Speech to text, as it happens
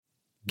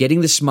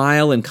Getting the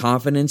smile and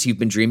confidence you've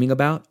been dreaming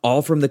about,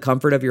 all from the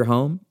comfort of your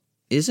home,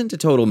 isn't a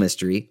total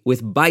mystery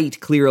with Byte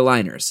clear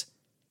aligners.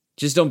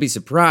 Just don't be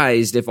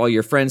surprised if all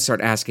your friends start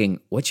asking,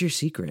 "What's your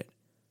secret?"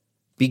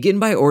 Begin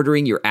by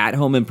ordering your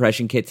at-home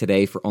impression kit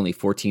today for only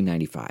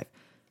 $14.95.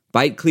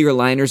 Byte clear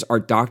aligners are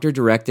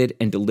doctor-directed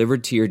and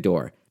delivered to your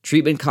door.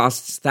 Treatment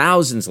costs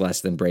thousands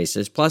less than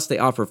braces, plus they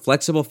offer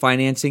flexible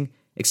financing,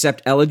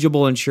 accept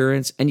eligible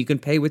insurance, and you can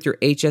pay with your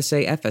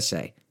HSA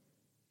FSA.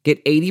 Get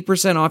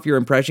 80% off your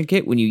impression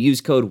kit when you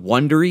use code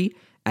WONDERY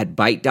at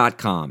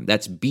Byte.com.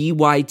 That's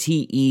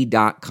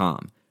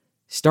BYTE.com.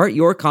 Start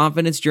your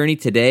confidence journey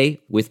today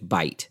with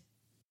Byte.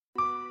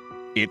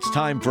 It's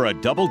time for a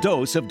double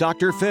dose of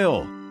Dr.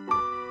 Phil.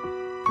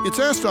 It's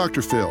Ask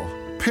Dr. Phil.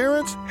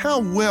 Parents, how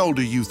well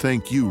do you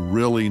think you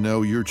really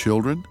know your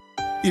children?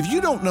 If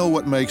you don't know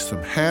what makes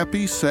them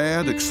happy,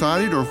 sad,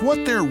 excited, or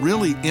what they're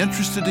really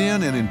interested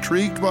in and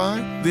intrigued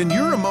by, then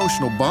your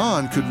emotional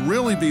bond could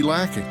really be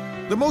lacking.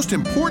 The most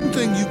important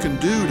thing you can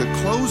do to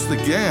close the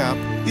gap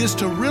is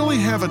to really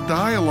have a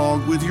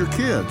dialogue with your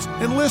kids.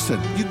 And listen,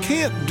 you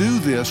can't do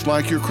this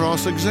like you're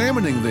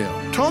cross-examining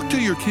them. Talk to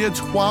your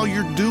kids while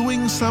you're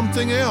doing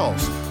something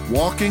else.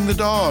 Walking the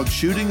dog,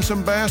 shooting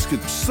some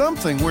baskets,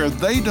 something where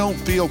they don't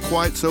feel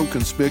quite so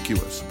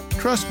conspicuous.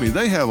 Trust me,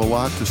 they have a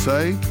lot to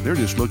say. They're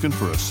just looking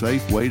for a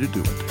safe way to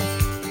do it.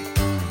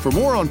 For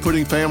more on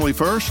putting family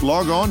first,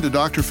 log on to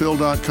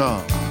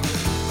drphil.com.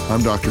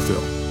 I'm Dr.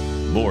 Phil.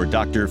 More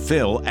Dr.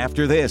 Phil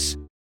after this.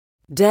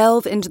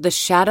 Delve into the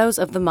shadows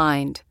of the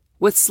mind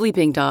with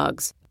Sleeping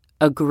Dogs,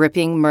 a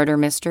gripping murder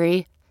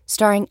mystery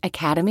starring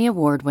Academy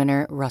Award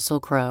winner Russell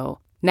Crowe.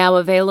 Now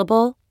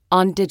available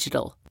on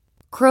digital.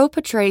 Crowe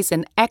portrays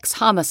an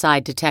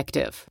ex-homicide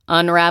detective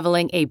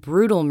unraveling a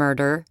brutal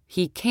murder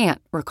he can't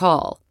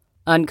recall.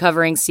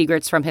 Uncovering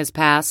secrets from his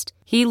past,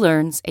 he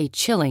learns a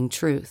chilling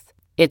truth.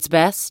 It's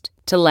best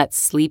to let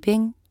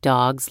sleeping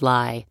dogs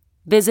lie.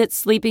 Visit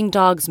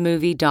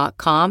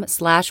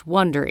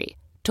sleepingdogsmovie.com/Wondery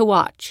to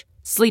watch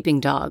Sleeping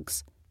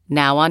Dogs,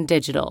 now on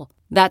digital.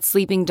 That's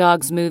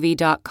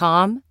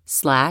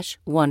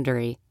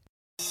sleepingdogsmovie.com/Wondery.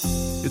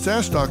 It's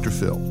Ask Dr.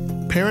 Phil.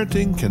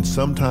 Parenting can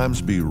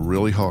sometimes be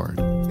really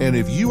hard. And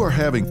if you are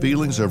having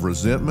feelings of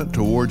resentment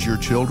towards your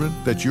children,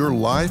 that your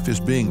life is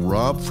being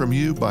robbed from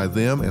you by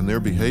them and their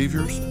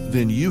behaviors,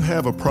 then you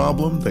have a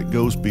problem that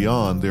goes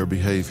beyond their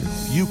behavior.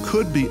 You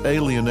could be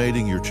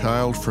alienating your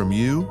child from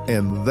you,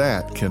 and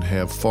that can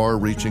have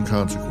far-reaching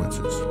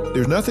consequences.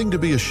 There's nothing to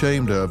be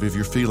ashamed of if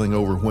you're feeling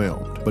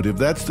overwhelmed. But if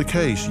that's the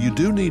case, you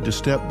do need to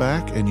step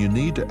back and you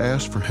need to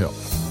ask for help.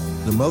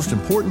 The most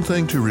important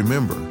thing to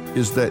remember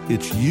is that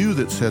it's you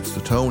that sets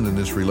the tone in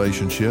this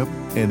relationship,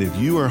 and if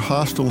you are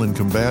hostile and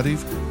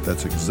combative,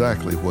 that's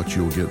exactly what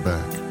you'll get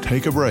back.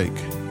 Take a break.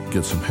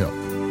 Get some help.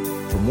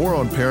 For more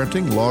on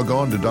parenting, log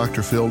on to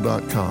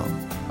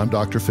drphil.com. I'm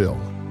Dr. Phil.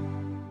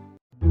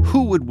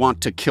 Who would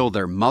want to kill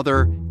their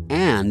mother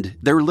and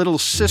their little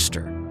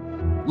sister?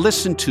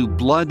 Listen to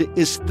Blood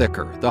is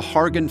Thicker, the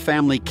Hargan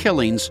family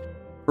killings,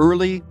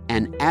 early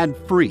and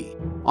ad-free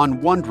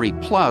on Wondery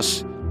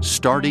Plus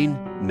starting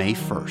May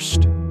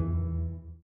 1st.